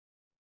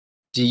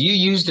Do you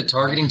use the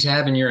targeting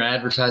tab in your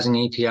advertising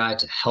API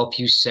to help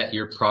you set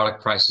your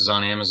product prices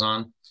on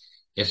Amazon?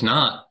 If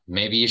not,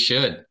 maybe you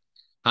should.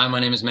 Hi, my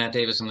name is Matt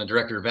Davis. I'm the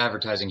director of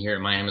advertising here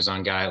at My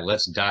Amazon Guy.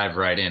 Let's dive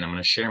right in. I'm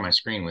going to share my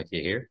screen with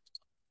you here.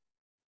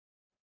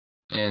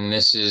 And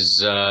this is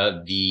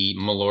the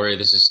Meloria.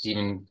 This is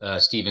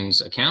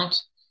Steven's account.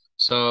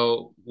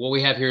 So what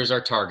we have here is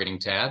our targeting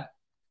tab.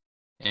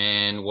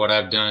 And what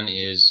I've done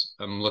is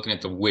I'm looking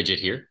at the widget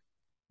here,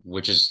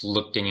 which is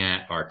looking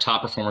at our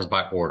top performers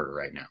by order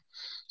right now.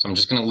 So I'm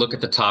just going to look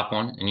at the top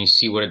one, and you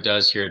see what it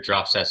does here. It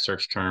drops that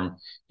search term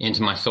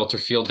into my filter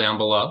field down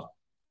below.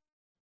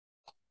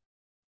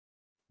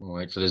 We'll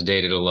wait for this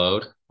data to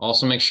load.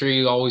 Also, make sure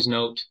you always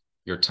note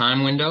your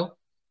time window,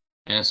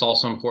 and it's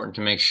also important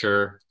to make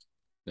sure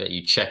that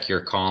you check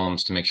your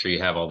columns to make sure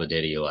you have all the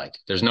data you like.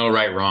 There's no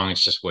right, wrong.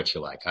 It's just what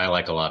you like. I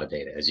like a lot of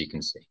data, as you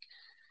can see.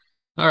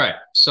 All right.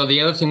 So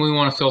the other thing we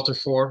want to filter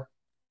for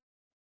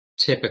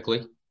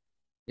typically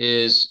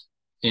is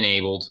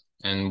enabled.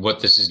 And what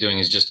this is doing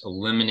is just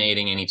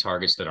eliminating any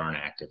targets that aren't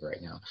active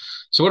right now.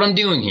 So what I'm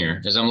doing here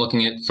is I'm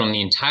looking at from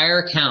the entire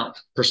account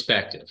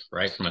perspective,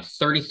 right? From a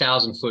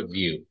 30,000 foot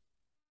view,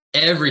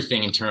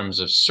 everything in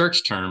terms of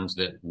search terms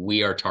that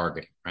we are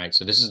targeting, right?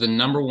 So this is the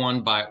number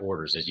one by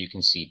orders, as you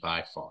can see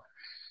by far,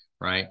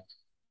 right?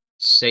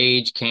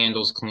 Sage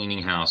candles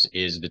cleaning house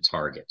is the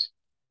target,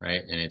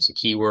 right? And it's a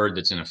keyword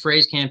that's in a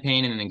phrase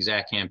campaign and an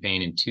exact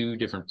campaign in two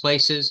different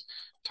places,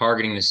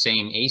 targeting the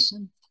same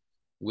ASIN,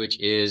 which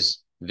is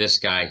this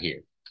guy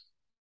here,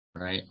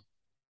 right?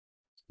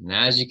 And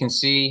as you can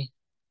see,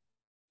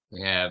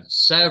 we have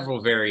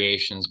several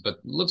variations, but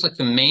looks like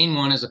the main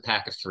one is a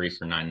pack of 3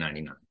 for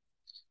 $9.99.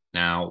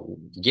 Now,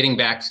 getting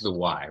back to the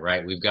why,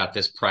 right? We've got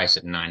this price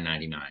at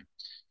 $9.99.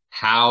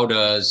 How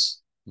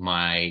does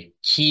my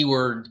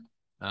keyword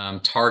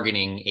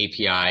targeting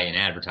API and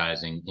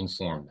advertising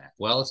inform that?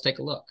 Well, let's take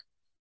a look.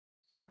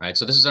 Right,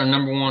 so this is our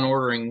number one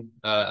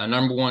a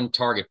number one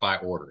target by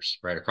orders,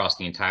 right, across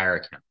the entire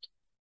account.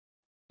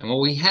 And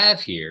what we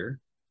have here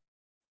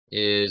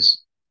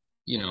is,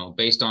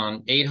 based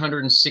on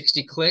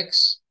 860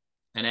 clicks,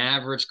 an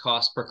average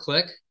cost per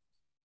click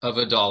of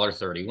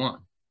 $1.31,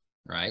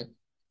 right?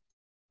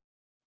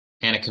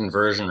 And a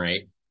conversion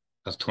rate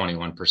of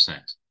 21%,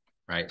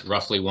 right?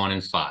 Roughly 1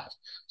 in 5.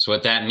 So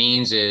what that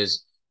means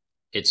is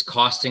it's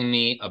costing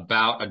me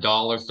about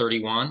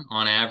 $1.31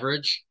 on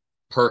average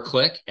per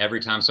click every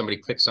time somebody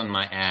clicks on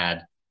my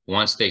ad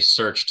once they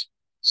searched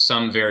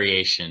some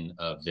variation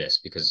of this,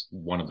 because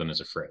one of them is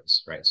a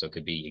phrase, right? So it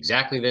could be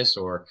exactly this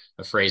or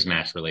a phrase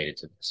match related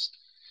to this,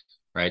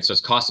 right? So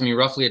it's costing me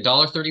roughly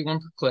 $1.31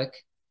 per click,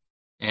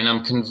 and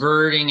I'm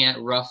converting at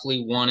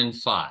roughly 1 in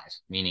 5,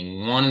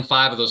 meaning 1 in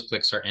 5 of those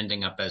clicks are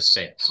ending up as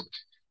sales,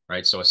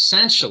 right? So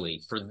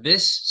essentially for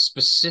this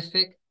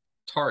specific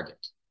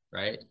target,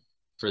 right?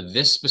 For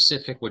this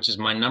specific, which is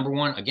my number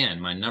one, again,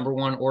 my number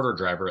one order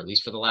driver, at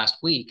least for the last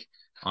week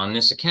on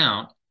this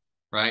account,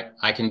 right?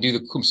 I can do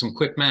some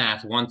quick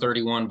math,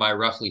 131 by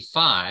roughly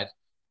 5,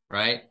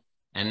 right?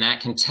 And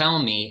that can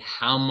tell me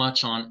how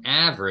much on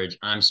average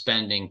I'm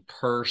spending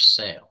per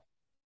sale,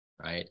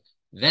 right?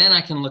 Then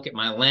I can look at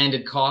my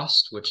landed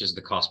cost, which is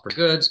the cost per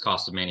goods,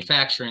 cost of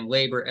manufacturing,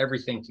 labor,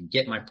 everything to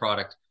get my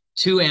product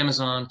to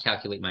Amazon,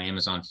 calculate my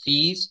Amazon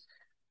fees,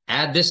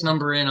 add this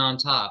number in on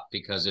top,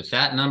 because if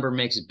that number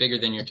makes it bigger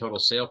than your total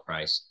sale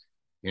price,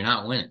 you're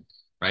not winning,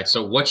 right?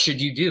 So what should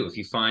you do if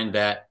you find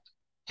that,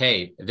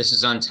 hey, this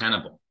is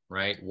untenable,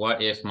 right?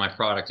 What if my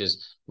product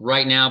is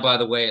right now, by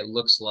the way, it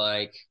looks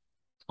like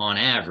on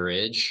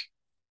average,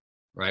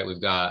 right,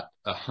 we've got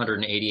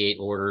 188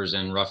 orders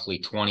and roughly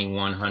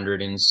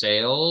 2,100 in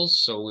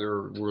sales. So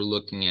we're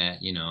looking at,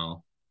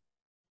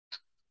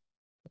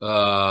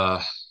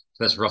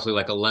 that's roughly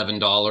like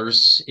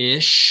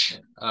 $11-ish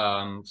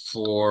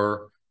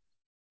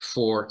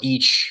for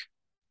each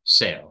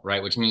sale,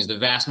 right? Which means the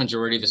vast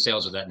majority of the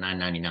sales are that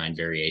 $9.99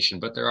 variation,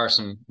 but there are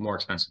some more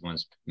expensive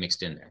ones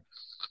mixed in there,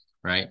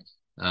 right?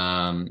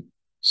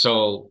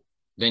 So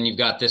then you've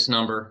got this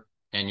number,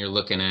 and you're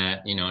looking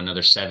at,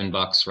 another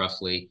 $7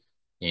 roughly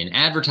in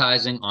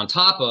advertising on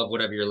top of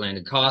whatever your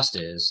landed cost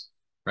is,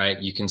 right?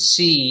 You can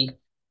see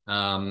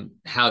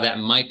how that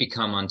might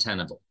become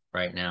untenable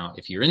right now.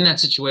 If you're in that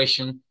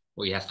situation,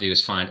 what you have to do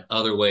is find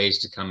other ways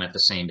to come at the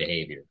same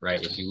behavior,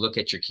 right? If you look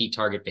at your key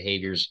target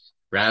behaviors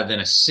rather than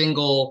a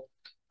single,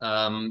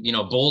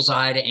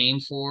 bullseye to aim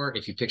for,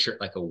 if you picture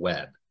it like a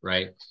web,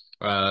 right?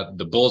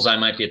 The bullseye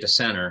might be at the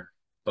center,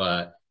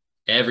 but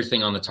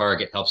everything on the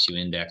target helps you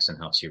index and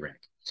helps you rank.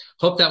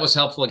 Hope that was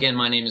helpful. Again,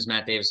 my name is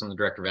Matt Davis. I'm the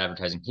director of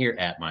advertising here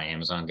at My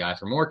Amazon Guy.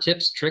 For more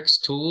tips, tricks,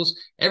 tools,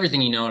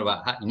 everything you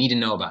need to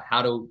know about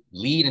how to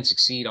lead and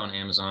succeed on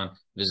Amazon,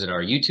 visit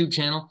our YouTube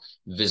channel,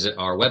 visit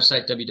our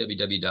website,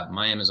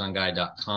 www.myamazonguy.com.